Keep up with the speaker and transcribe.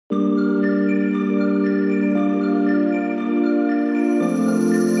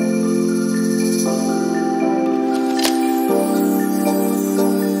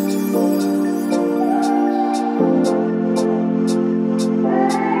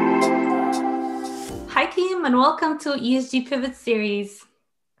Kim, and welcome to ESG Pivot Series.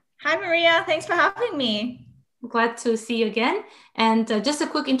 Hi, Maria. Thanks for having me. Glad to see you again. And just a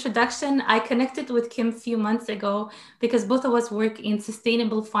quick introduction, I connected with Kim a few months ago because both of us work in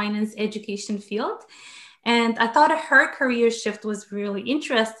sustainable finance education field. And I thought her career shift was really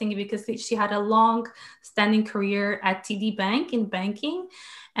interesting because she had a long standing career at TD Bank in banking.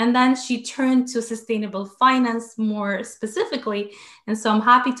 And then she turned to sustainable finance more specifically. And so I'm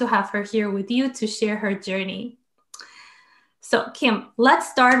happy to have her here with you to share her journey. So, Kim, let's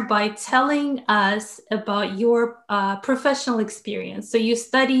start by telling us about your professional experience. So, you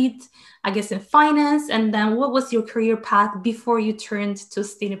studied, I guess, in finance, and then what was your career path before you turned to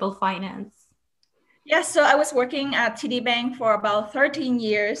sustainable finance? Yes, so I was working at TD Bank for about 13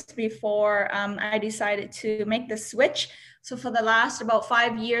 years before I decided to make the switch. So for the last about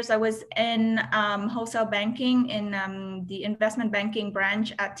 5 years, I was in wholesale banking in the investment banking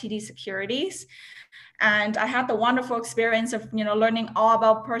branch at TD Securities. And I had the wonderful experience of, learning all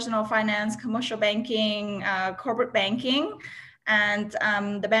about personal finance, commercial banking, corporate banking. And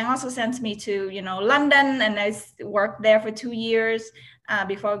the bank also sent me to, London, and I worked there for 2 years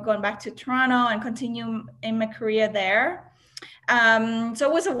before going back to Toronto and continue in my career there. So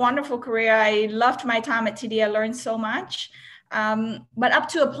it was a wonderful career. I loved my time at TD. I learned so much. But up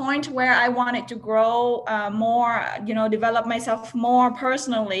to a point where I wanted to grow more, develop myself more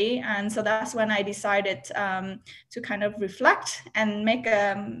personally. And so that's when I decided to kind of reflect and make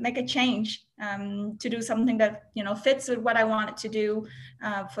a change to do something that, fits with what I wanted to do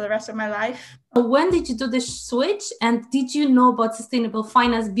for the rest of my life. When did you do the switch? And did you know about sustainable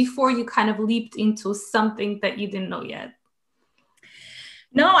finance before you kind of leaped into something that you didn't know yet?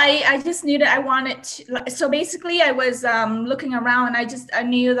 No, I just knew that I wanted to. So basically, I was looking around, and I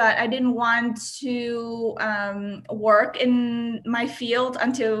knew that I didn't want to work in my field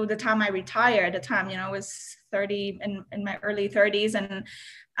until the time I retired. At the time, I was 30 in my early 30s,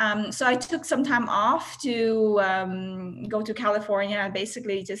 and so I took some time off to go to California and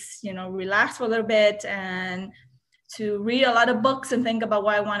basically just relax for a little bit and to read a lot of books and think about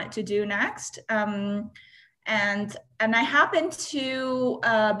what I wanted to do next. And I happened to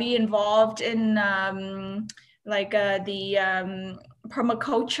be involved in the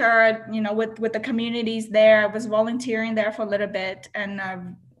permaculture, with the communities there. I was volunteering there for a little bit, and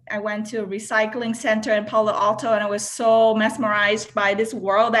I went to a recycling center in Palo Alto, and I was so mesmerized by this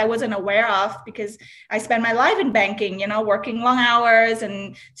world I wasn't aware of because I spent my life in banking, working long hours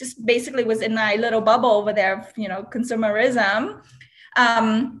and just basically was in my little bubble over there, consumerism.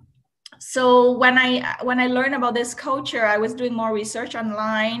 So when I learned about this culture, I was doing more research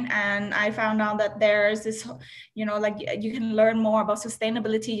online, and I found out that there's this, like you can learn more about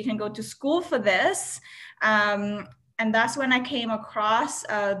sustainability. You can go to school for this. And that's when I came across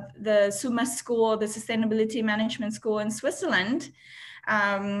the SUMA school, the Sustainability Management School in Switzerland,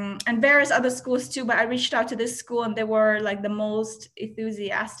 and various other schools too. But I reached out to this school, and they were like the most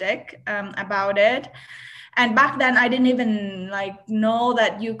enthusiastic about it. And back then, I didn't even know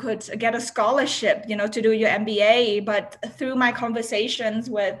that you could get a scholarship, to do your MBA. But through my conversations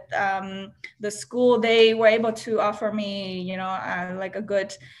with the school, they were able to offer me, like a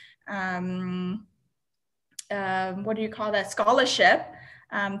good, what do you call that, scholarship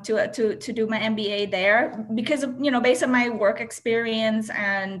to do my MBA there because of, based on my work experience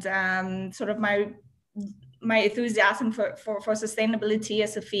and sort of my enthusiasm for sustainability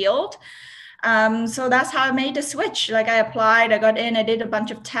as a field. So that's how I made the switch. Like I applied, I got in, I did a bunch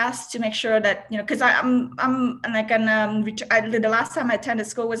of tests to make sure that, because I'm like the last time I attended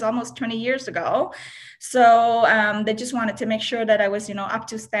school was almost 20 years ago. So they just wanted to make sure that I was, up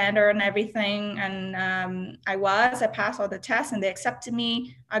to standard and everything. And I passed all the tests and they accepted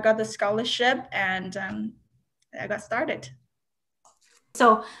me. I got the scholarship and I got started.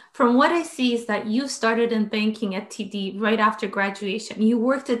 So from what I see is that you started in banking at TD right after graduation. You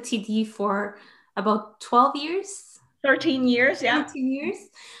worked at TD for about 12 years? 13 years, yeah. 13 years.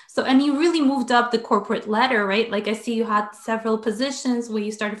 So, and you really moved up the corporate ladder, right? Like I see you had several positions where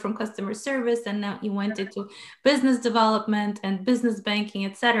you started from customer service and now you went into business development and business banking,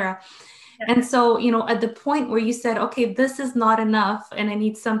 etc. And so, at the point where you said, okay, this is not enough and I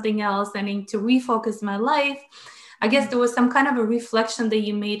need something else, I need to refocus my life. I guess there was some kind of a reflection that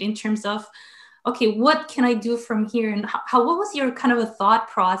you made in terms of, okay, what can I do from here? And what was your kind of a thought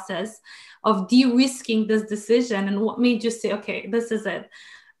process of de-risking this decision? And what made you say, okay, this is it.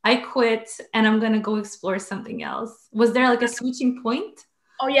 I quit and I'm going to go explore something else. Was there like a switching point?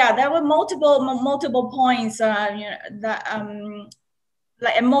 Oh yeah, there were multiple points,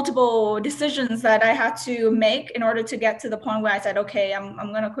 like multiple decisions that I had to make in order to get to the point where I said, okay, I'm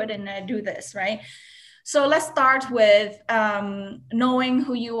going to quit and do this, right? So let's start with knowing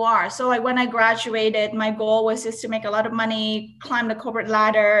who you are. So like when I graduated, my goal was just to make a lot of money, climb the corporate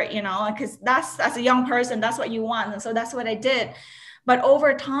ladder, you know, because that's, as a young person, that's what you want. And so that's what I did. But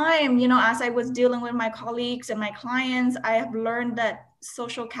over time, you know, as I was dealing with my colleagues and my clients, I have learned that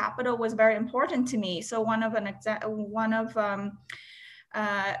social capital was very important to me. So one of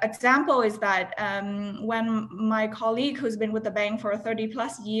example is that when my colleague who's been with the bank for 30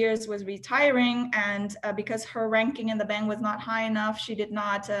 plus years was retiring, and because her ranking in the bank was not high enough, she did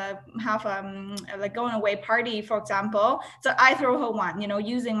not have like going away party, for example. So I throw her one, you know,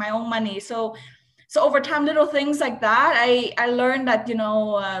 using my own money. So over time, little things like that, I learned that, you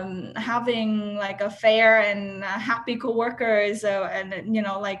know, having like a fair and happy coworkers and, you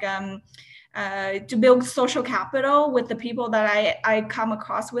know, like to build social capital with the people that I come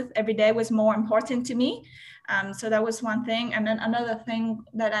across with every day was more important to me. So that was one thing. And then another thing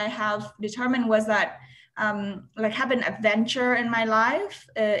that I have determined was that like having adventure in my life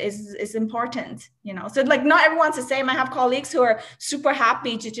is important, you know. So like not everyone's the same. I have colleagues who are super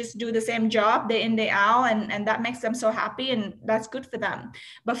happy to just do the same job day in, day out, and that makes them so happy, and that's good for them.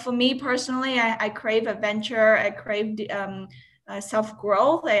 But for me personally, I crave adventure. I crave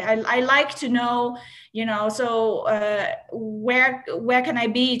self-growth. I like to know, you know, so where can I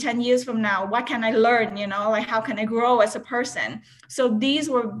be 10 years from now? What can I learn? You know, like how can I grow as a person? So these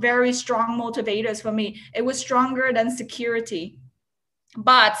were very strong motivators for me. It was stronger than security.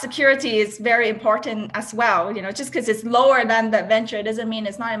 But security is very important as well. You know, just because it's lower than the adventure doesn't mean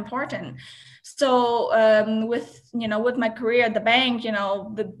it's not important. So with my career at the bank, you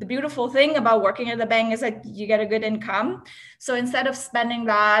know, the beautiful thing about working at the bank is that you get a good income. So instead of spending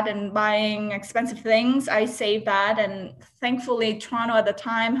that and buying expensive things, I saved that. And thankfully, Toronto at the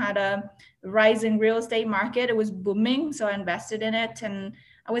time had a rising real estate market. It was booming. So I invested in it. And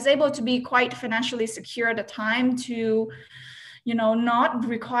I was able to be quite financially secure at the time to, you know, not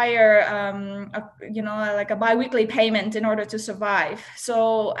require, like a biweekly payment in order to survive.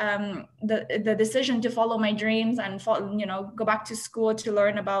 So the decision to follow my dreams and, go back to school to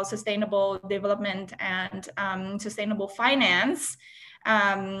learn about sustainable development and sustainable finance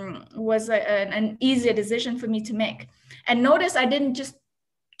was an easier decision for me to make. And notice I didn't just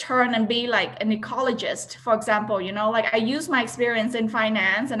turn and be like an ecologist, for example, you know, like I used my experience in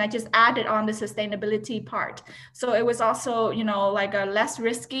finance and I just added on the sustainability part. So it was also, you know, like a less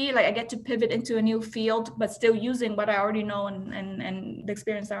risky, like I get to pivot into a new field, but still using what I already know and the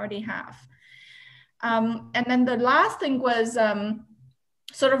experience I already have. And then the last thing was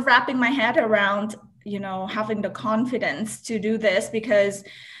sort of wrapping my head around, you know, having the confidence to do this, because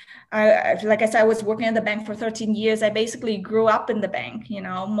like I said, I was working at the bank for 13 years. I basically grew up in the bank. You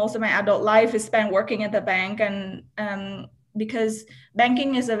know, most of my adult life is spent working at the bank, and because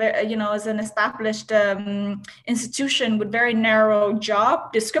banking is is an established institution with very narrow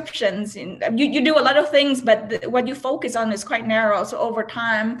job descriptions. You do a lot of things, but what you focus on is quite narrow. So over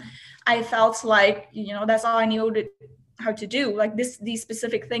time, I felt like, you know, that's all I knew how to do. Like these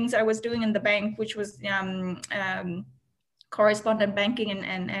specific things I was doing in the bank, which was correspondent banking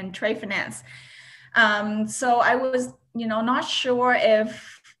and trade finance. So I was, you know, not sure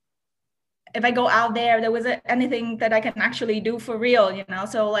if I go out there was anything that I can actually do for real, you know.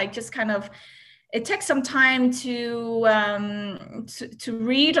 So like just kind of, it takes some time to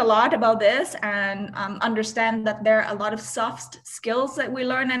read a lot about this and understand that there are a lot of soft skills that we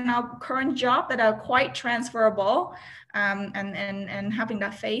learn in our current job that are quite transferable, and having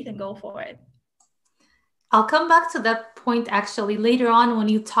that faith and go for it. I'll come back to that point actually later on when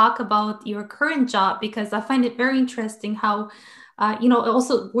you talk about your current job, because I find it very interesting how,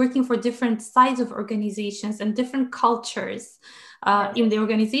 also working for different sides of organizations and different cultures in the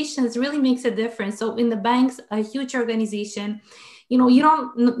organizations really makes a difference. So in the banks, a huge organization, you know, you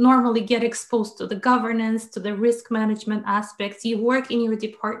don't normally get exposed to the governance, to the risk management aspects. You work in your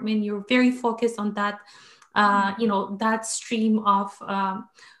department, you're very focused on that, that stream of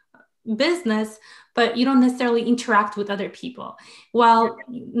business, but you don't necessarily interact with other people. While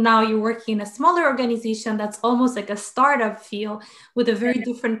now you're working in a smaller organization that's almost like a startup feel with a very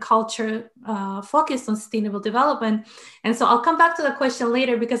different culture focused on sustainable development. And so I'll come back to the question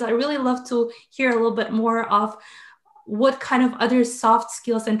later, because I really love to hear a little bit more of what kind of other soft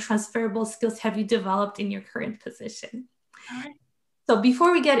skills and transferable skills have you developed in your current position. All right. So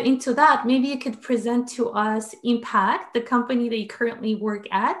before we get into that, maybe you could present to us Impaakt, the company that you currently work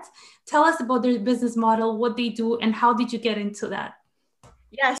at. Tell us about their business model, what they do, and how did you get into that?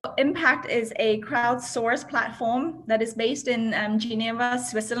 Yes, Impact is a crowdsourced platform that is based in Geneva,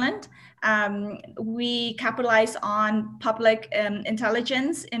 Switzerland. We capitalize on public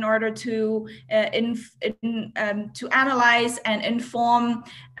intelligence in order to to analyze and inform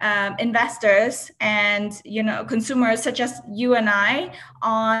investors and consumers such as you and I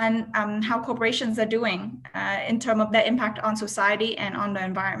on how corporations are doing in terms of their impact on society and on the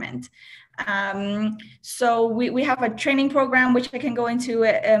environment. So we have a training program, which I can go into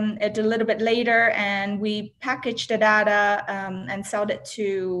it a little bit later, and we package the data and sell it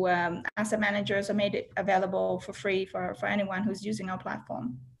to asset managers, or made it available for free for anyone who's using our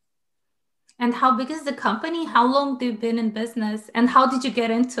platform. And how big is the company? How long have you been in business, and how did you get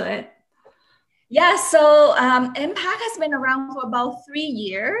into it? Yeah, so Impact has been around for about 3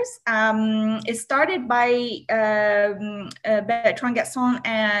 years. It started by Bertrand Gasson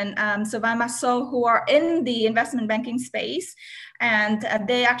and Sylvain Massot, who are in the investment banking space. And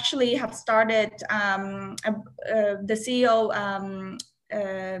they actually have started, the CEO,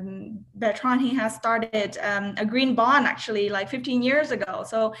 Bertrand, he has started a green bond actually like 15 years ago.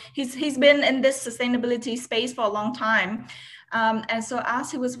 So he's been in this sustainability space for a long time. And so as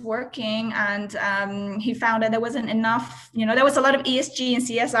he was working and he found that there wasn't enough, there was a lot of ESG and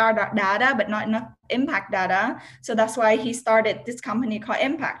CSR data, but not enough impact data. So that's why he started this company called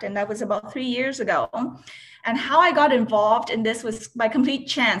Impact. And that was about 3 years ago. And how I got involved in this was by complete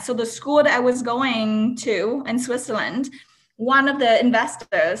chance. So the school that I was going to in Switzerland, one of the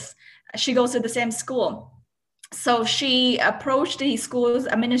investors, she goes to the same school. So she approached the school's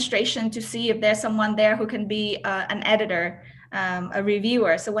administration to see if there's someone there who can be an editor, a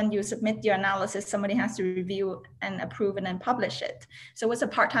reviewer. So when you submit your analysis, somebody has to review and approve and then publish it. So it was a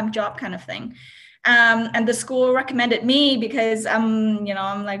part-time job kind of thing. And the school recommended me because I'm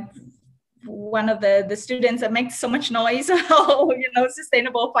like one of the students that makes so much noise,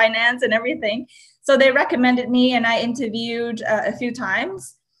 sustainable finance and everything. So they recommended me, and I interviewed a few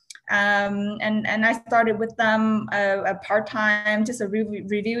times. And I started with them a part-time, just a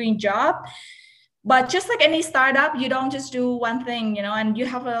reviewing job. But just like any startup, you don't just do one thing, and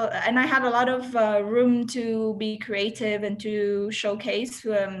and I had a lot of room to be creative and to showcase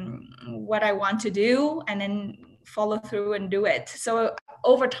what I want to do, and then follow through and do it. So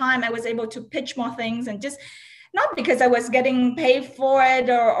over time, I was able to pitch more things, and just not because I was getting paid for it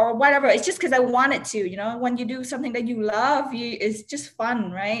or whatever. It's just because I wanted to, when you do something that you love, it's just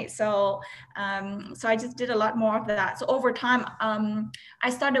fun, right? So I just did a lot more of that. So over time, I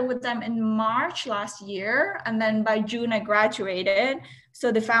started with them in March last year, and then by June I graduated.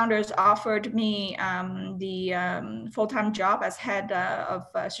 So the founders offered me the full-time job as head of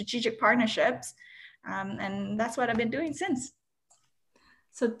strategic partnerships, and that's what I've been doing since.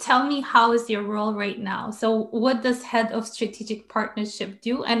 So tell me, how is your role right now? So what does head of strategic partnership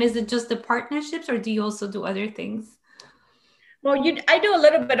do? And is it just the partnerships, or do you also do other things? Well, I do a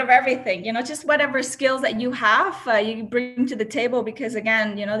little bit of everything, just whatever skills that you have, you bring to the table, because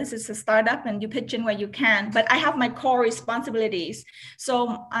again, this is a startup and you pitch in where you can, but I have my core responsibilities.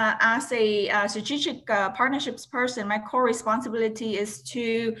 So as a strategic partnerships person, my core responsibility is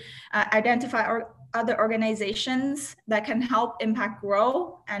to identify other organizations that can help Impact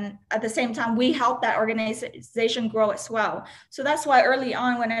grow, and at the same time we help that organization grow as well. So that's why early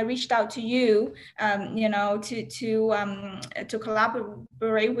on, when I reached out to you, to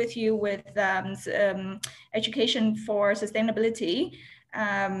collaborate with you with education for sustainability,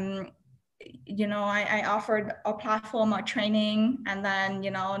 I offered a platform or training, and then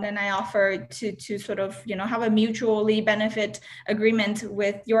then I offered to sort of have a mutually benefit agreement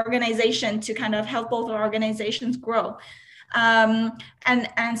with your organization to kind of help both our organizations grow. And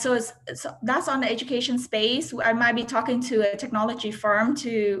so that's on the education space. I might be talking to a technology firm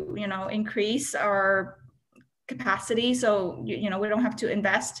to increase our capacity, so we don't have to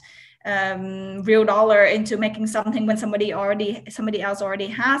invest real dollar into making something when somebody else already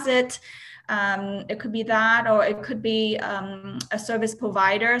has it. It could be that, or it could be a service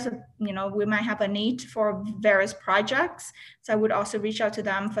provider. So, we might have a need for various projects. So I would also reach out to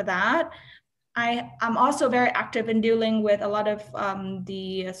them for that. I'm also very active in dealing with a lot of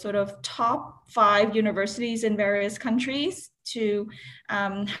the sort of top 5 universities in various countries to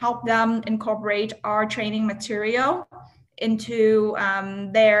help them incorporate our training material into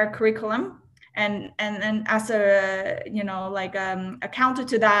their curriculum. And as a a counter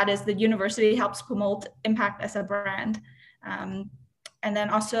to that is the university helps promote Impact as a brand. And then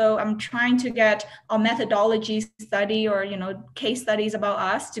also I'm trying to get a methodology study or case studies about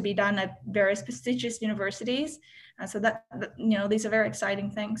us to be done at various prestigious universities. So that these are very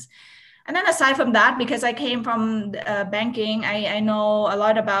exciting things. And then aside from that, because I came from banking, I know a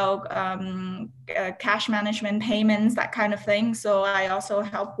lot about cash management, payments, that kind of thing. So I also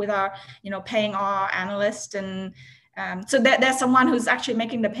help with our, paying our analysts. And so there's someone who's actually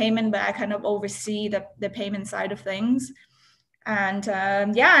making the payment, but I kind of oversee the payment side of things. And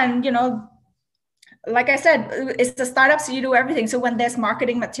like I said, it's the startup, so you do everything. So when there's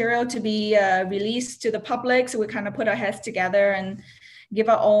marketing material to be released to the public, so we kind of put our heads together and give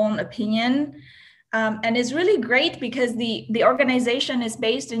our own opinion. And it's really great because the organization is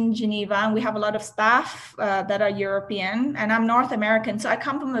based in Geneva, and we have a lot of staff that are European, and I'm North American. So I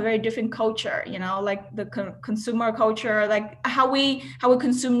come from a very different culture, like the consumer culture, like how we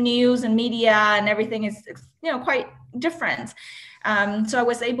consume news and media and everything is, quite different. So I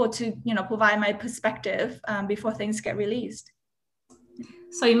was able to, provide my perspective before things get released.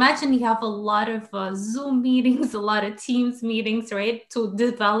 So imagine you have a lot of Zoom meetings, a lot of Teams meetings, right? To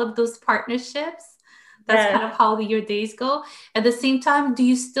develop those partnerships. That's kind of how your days go. At the same time, do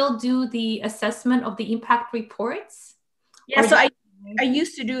you still do the assessment of the impact reports? Yeah, so I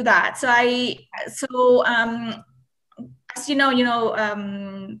used to do that. So as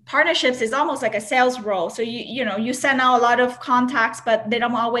partnerships is almost like a sales role. So you send out a lot of contacts, but they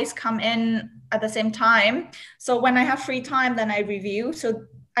don't always come in at the same time. So when I have free time, then I review. So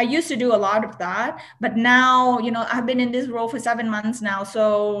I used to do a lot of that, but now, I've been in this role for 7 months now.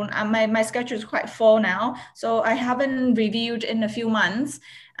 So my schedule is quite full now. So I haven't reviewed in a few months.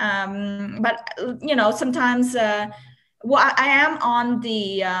 But, sometimes, I am on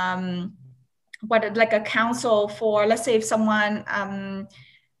the, like a council for, let's say if someone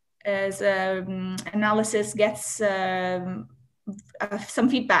as analysis gets some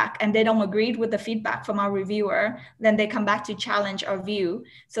feedback and they don't agree with the feedback from our reviewer, then they come back to challenge our view.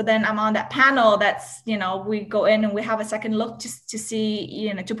 So then I'm on that panel that's, we go in and we have a second look just to see,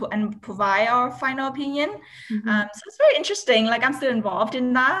 and provide our final opinion. Mm-hmm. So it's very interesting. Like I'm still involved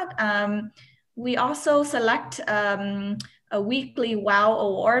in that. We also select a weekly WOW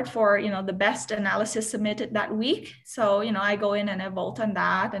award for, the best analysis submitted that week. So, I go in and I vote on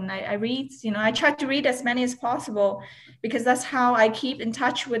that, and I read, I try to read as many as possible, because that's how I keep in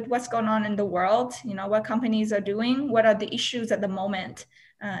touch with what's going on in the world, what companies are doing, what are the issues at the moment.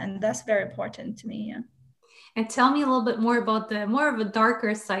 And that's very important to me. Yeah. And tell me a little bit more about the more of a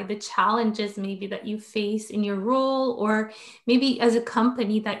darker side, the challenges maybe that you face in your role, or maybe as a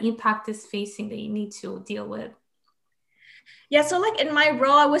company that Impact is facing that you need to deal with. Yeah, so like in my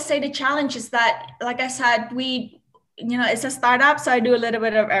role, I would say the challenge is that, like I said, it's a startup, so I do a little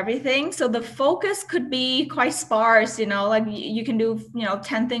bit of everything. So the focus could be quite sparse, like you can do,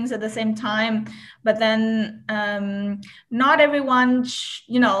 10 things at the same time, but then not everyone,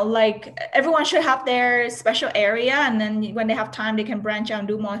 like everyone should have their special area. And then when they have time, they can branch out and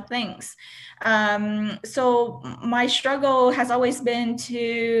do more things. So my struggle has always been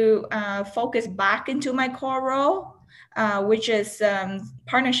to focus back into my core role. Which is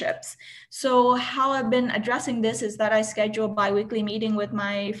partnerships. So how I've been addressing this is that I schedule a bi-weekly meeting with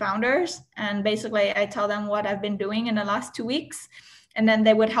my founders, and basically I tell them what I've been doing in the last 2 weeks, and then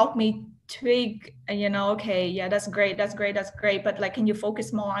they would help me tweak, okay, yeah, that's great, but like, can you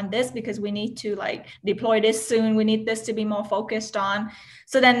focus more on this, because we need to like deploy this soon, we need this to be more focused on.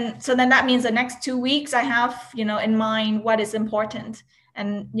 So then that means the next 2 weeks I have, in mind what is important,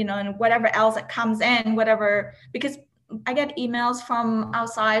 and and whatever else that comes in, because I get emails from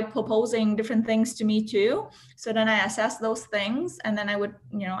outside proposing different things to me too. So then I assess those things, and then I would,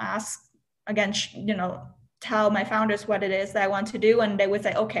 ask again, tell my founders what it is that I want to do. And they would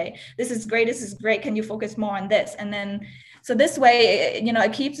say, okay, this is great. Can you focus more on this? And then, so this way,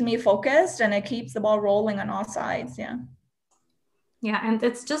 it keeps me focused and it keeps the ball rolling on all sides. Yeah. Yeah, and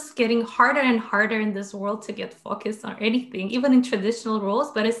it's just getting harder and harder in this world to get focused on anything, even in traditional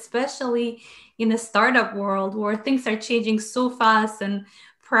roles, but especially in a startup world where things are changing so fast and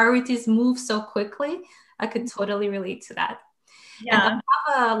priorities move so quickly. I could totally relate to that. Yeah. And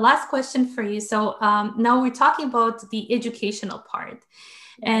I have a last question for you. So now we're talking about the educational part.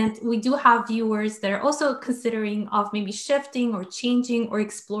 And we do have viewers that are also considering of maybe shifting or changing or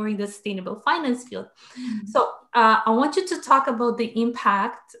exploring the sustainable finance field. Mm-hmm. So I want you to talk about the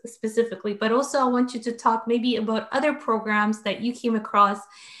Impact specifically, but also I want you to talk maybe about other programs that you came across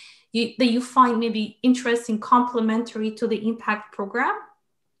that you find maybe interesting, complementary to the Impact program,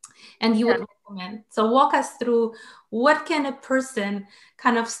 and you would recommend. So walk us through, what can a person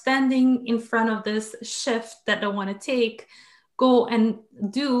kind of standing in front of this shift that they want to take go and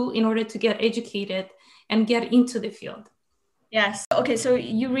do in order to get educated and get into the field? Yes. Okay. So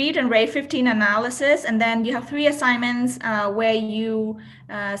you read and rate 15 analysis, and then you have 3 assignments where you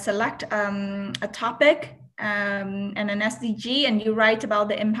select a topic and an SDG, and you write about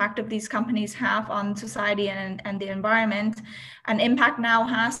the impact of these companies have on society and the environment. And Impact now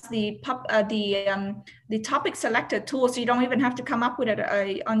has the topic selected tool, so you don't even have to come up with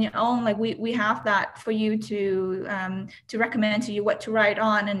it on your own. Like we have that for you to recommend to you what to write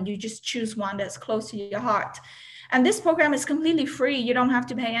on, and you just choose one that's close to your heart. And this program is completely free. You don't have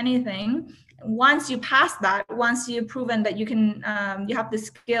to pay anything. Once you pass that, once you've proven that you can, you have the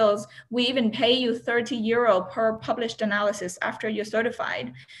skills, we even pay you €30 per published analysis after you're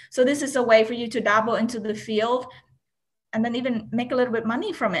certified. So this is a way for you to dabble into the field and then even make a little bit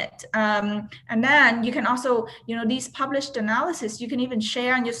money from it. And then you can also, these published analysis, you can even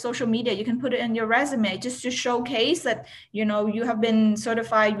share on your social media. You can put it in your resume just to showcase that, you have been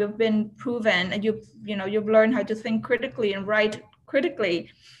certified, you've been proven, and you've learned how to think critically and write critically.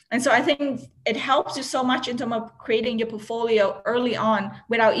 And so I think it helps you so much in terms of creating your portfolio early on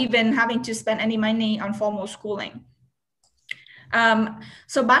without even having to spend any money on formal schooling.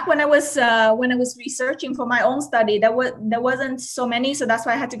 So back when I was researching for my own study, there wasn't so many, so that's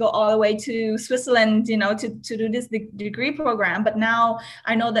why I had to go all the way to Switzerland, to do this degree program. But now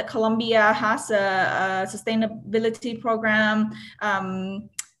I know that Columbia has a sustainability program.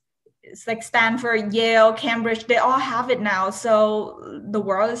 It's like Stanford, Yale, Cambridge, they all have it now. So the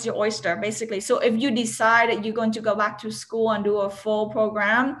world is your oyster, basically. So if you decide that you're going to go back to school and do a full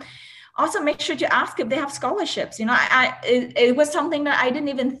program, also make sure to ask if they have scholarships. It was something that I didn't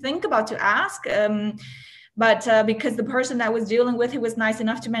even think about to ask. But because the person I was dealing with, he was nice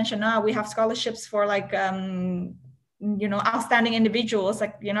enough to mention, we have scholarships for like, outstanding individuals.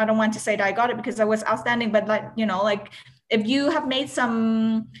 Like, I don't want to say that I got it because I was outstanding, but like, if you have made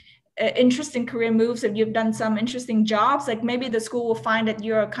some interesting career moves, if you've done some interesting jobs, like maybe the school will find that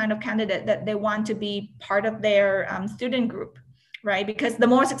you're a kind of candidate that they want to be part of their student group. Right, because the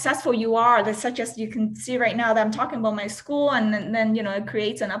more successful you are, such as you can see right now that I'm talking about my school, and then it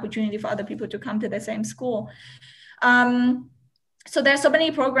creates an opportunity for other people to come to the same school. So there's so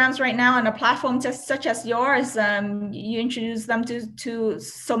many programs right now on a platform such as yours. You introduce them to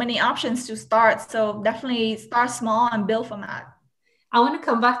so many options to start. So definitely start small and build from that. I want to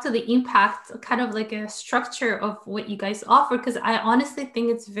come back to the impact, kind of like a structure of what you guys offer, because I honestly think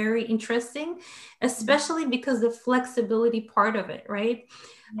it's very interesting, especially because the flexibility part of it, right?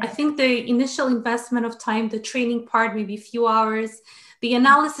 Yes. I think the initial investment of time, the training part, maybe a few hours, the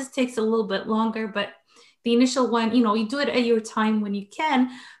analysis takes a little bit longer, but the initial one, you do it at your time when you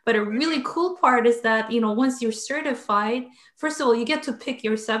can. But a really cool part is that, once you're certified, first of all, you get to pick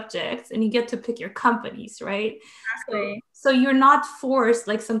your subjects and you get to pick your companies, right? Exactly. So you're not forced,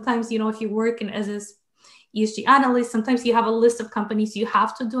 like sometimes, if you're working as an ESG analyst, sometimes you have a list of companies you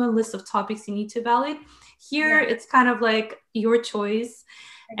have to do, a list of topics you need to evaluate. Here, it's kind of like your choice.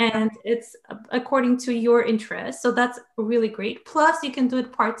 Exactly. And it's according to your interest. So that's really great. Plus, you can do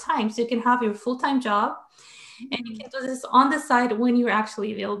it part-time. So you can have your full-time job and you can do this on the side when you're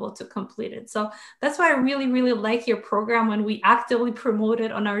actually available to complete it. So that's why I really, really like your program when we actively promote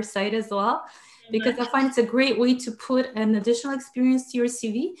it on our site as well, because I find it's a great way to put an additional experience to your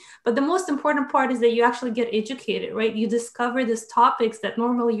CV. But the most important part is that you actually get educated, right? You discover these topics that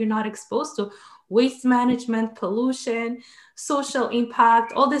normally you're not exposed to: waste management, pollution, social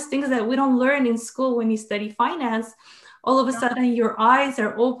impact, all these things that we don't learn in school when you study finance. All of a sudden, your eyes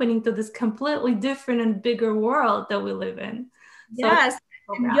are opening to this completely different and bigger world that we live in. Yes,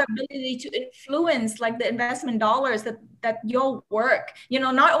 and your ability to influence like the investment dollars that your work,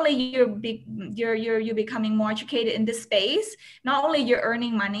 not only you're becoming more educated in this space, not only you're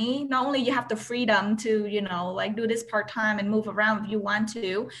earning money, not only you have the freedom to, like do this part-time and move around if you want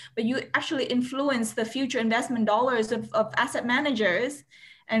to, but you actually influence the future investment dollars of asset managers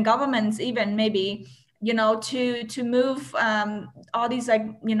and governments even maybe, to move all these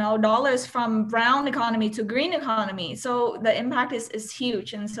dollars from brown economy to green economy. So the impact is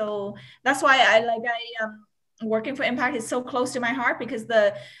huge. And so that's why working for Impact is so close to my heart, because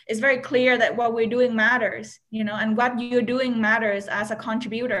it's very clear that what we're doing matters, and what you're doing matters as a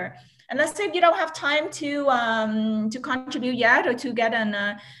contributor. And let's say if you don't have time to contribute yet, or to get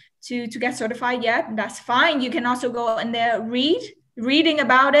to get certified yet, that's fine. You can also go in there, reading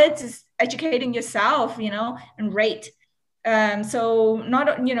about it, is educating yourself, and rate. So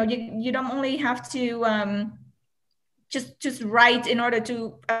not, you don't only have to just write in order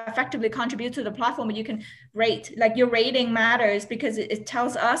to effectively contribute to the platform, but you can rate. Like your rating matters because it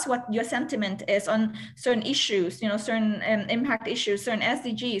tells us what your sentiment is on certain issues, certain impact issues, certain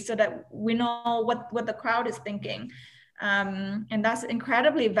SDGs, so that we know what the crowd is thinking. And that's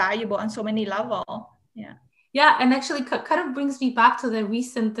incredibly valuable on so many levels. Yeah. Yeah, and actually kind of brings me back to the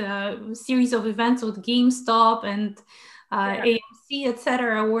recent series of events with GameStop and AMC,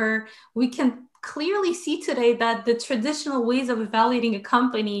 etc., where we can clearly see today that the traditional ways of evaluating a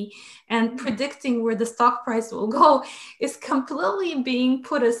company and predicting where the stock price will go is completely being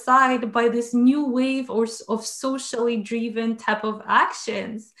put aside by this new wave of socially driven type of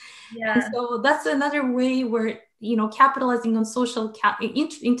actions. Yeah. And so that's another way where, capitalizing on social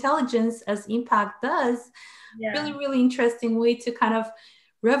intelligence as Impact does, really, really interesting way to kind of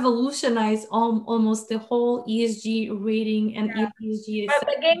revolutionize almost the whole ESG rating and ESG.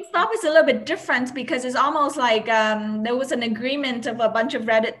 But GameStop is a little bit different because it's almost like there was an agreement of a bunch of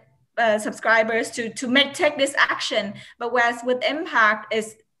Reddit subscribers to take this action. But whereas with Impact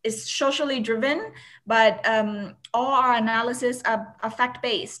is socially driven, but all our analysis are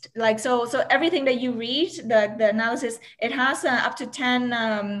fact-based. Like so everything that you read, the analysis, it has up to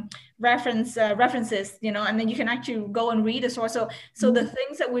 10 references, and then you can actually go and read the source. So the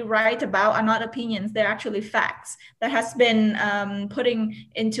things that we write about are not opinions; they're actually facts that has been putting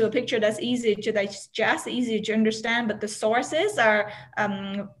into a picture that's easy to digest, easy to understand. But the sources are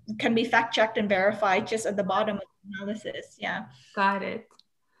can be fact-checked and verified just at the bottom of the analysis. Yeah, got it.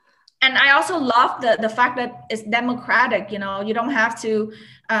 And I also love the fact that it's democratic. You don't have to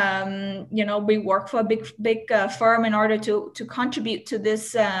we work for a big firm in order to contribute to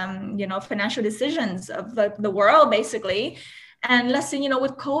this financial decisions of the world, basically. And let's say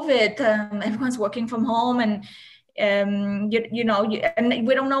with COVID, everyone's working from home, and and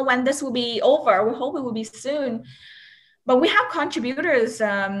we don't know when this will be over. We hope it will be soon. But we have contributors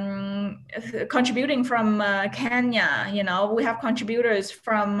contributing from Kenya, we have contributors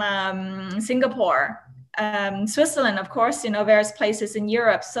from Singapore, Switzerland, of course, various places in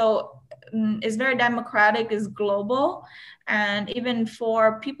Europe. So it's very democratic, it's global. And even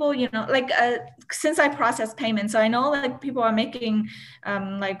for people, since I process payments, so I know like people are making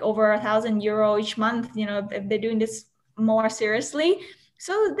like over €1,000 each month, if they're doing this more seriously.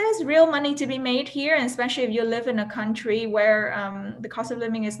 So there's real money to be made here, and especially if you live in a country where the cost of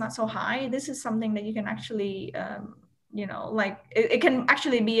living is not so high. This is something that you can actually, it can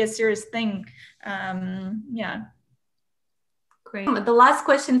actually be a serious thing. Yeah. Great. The last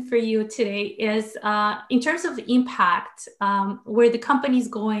question for you today is in terms of Impact, where the company's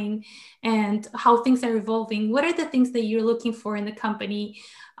going and how things are evolving, what are the things that you're looking for in the company?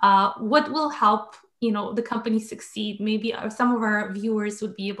 What will help the company succeed? Maybe some of our viewers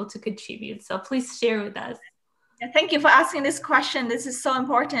would be able to contribute. So please share with us. Thank you for asking this question. This is so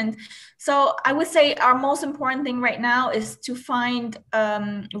important. So I would say our most important thing right now is to find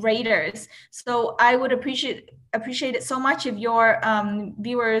raters. So I would appreciate it so much if your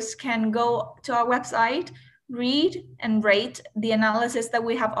viewers can go to our website, read and rate the analysis that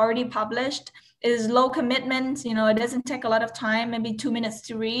we have already published. It is low commitment, it doesn't take a lot of time, maybe 2 minutes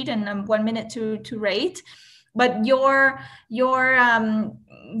to read and 1 minute to rate. But your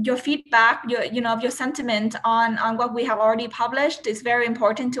feedback, your sentiment on what we have already published is very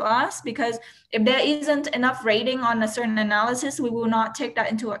important to us, because if there isn't enough rating on a certain analysis, we will not take that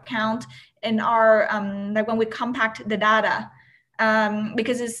into account in our like when we compact the data.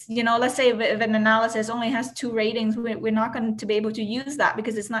 Because it's, let's say if an analysis only has 2 ratings, we're not going to be able to use that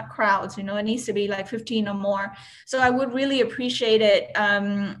because it's not crowds, it needs to be like 15 or more. So I would really appreciate it.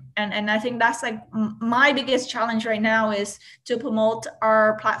 And I think that's like my biggest challenge right now, is to promote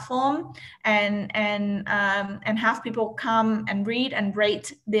our platform and have people come and read and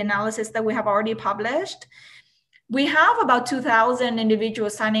rate the analysis that we have already published. We have about 2,000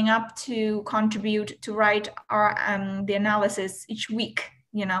 individuals signing up to contribute to write our the analysis each week.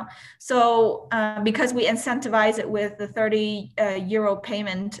 So because we incentivize it with the €30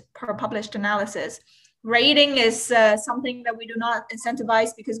 payment per published analysis. Rating is something that we do not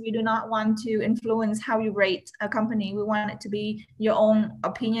incentivize, because we do not want to influence how you rate a company. We want it to be your own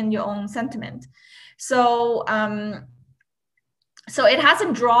opinion, your own sentiment. So so it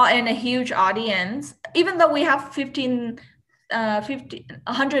hasn't drawn in a huge audience, even though we have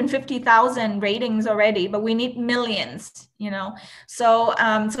 150,000 ratings already, but we need millions, So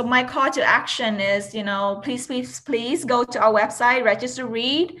so my call to action is, please go to our website, register,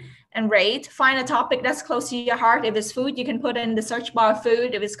 read and rate, find a topic that's close to your heart. If it's food, you can put in the search bar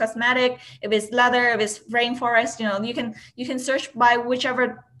food. If it's cosmetic, if it's leather, if it's rainforest, you can search by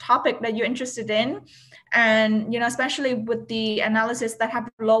whichever topic that you're interested in. And especially with the analysis that have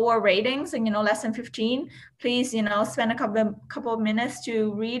lower ratings and less than 15, please spend a couple of minutes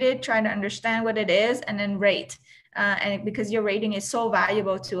to read it, try to understand what it is, and then rate, and because your rating is so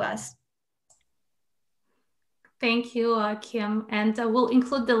valuable to us. Thank you, Kim. And we'll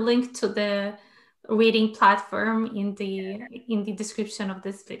include the link to the reading platform in the description of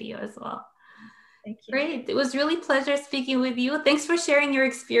this video as well. Thank you. Great. It was really pleasure speaking with you. Thanks for sharing your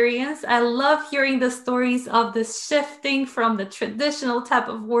experience. I love hearing the stories of the shifting from the traditional type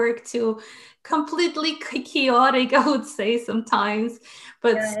of work to completely chaotic, I would say sometimes,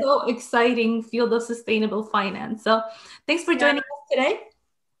 but so exciting field of sustainable finance. So thanks for joining us today.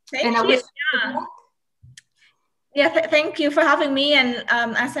 Thank you. Thank you for having me. And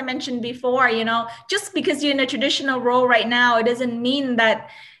as I mentioned before, just because you're in a traditional role right now, it doesn't mean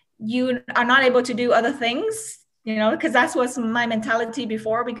that you are not able to do other things, because that was my mentality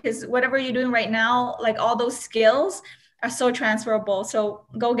before, because whatever you're doing right now, like all those skills are so transferable. So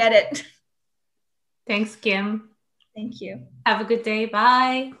go get it. Thanks, Kim. Thank you. Have a good day.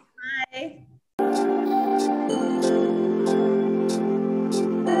 Bye. Bye.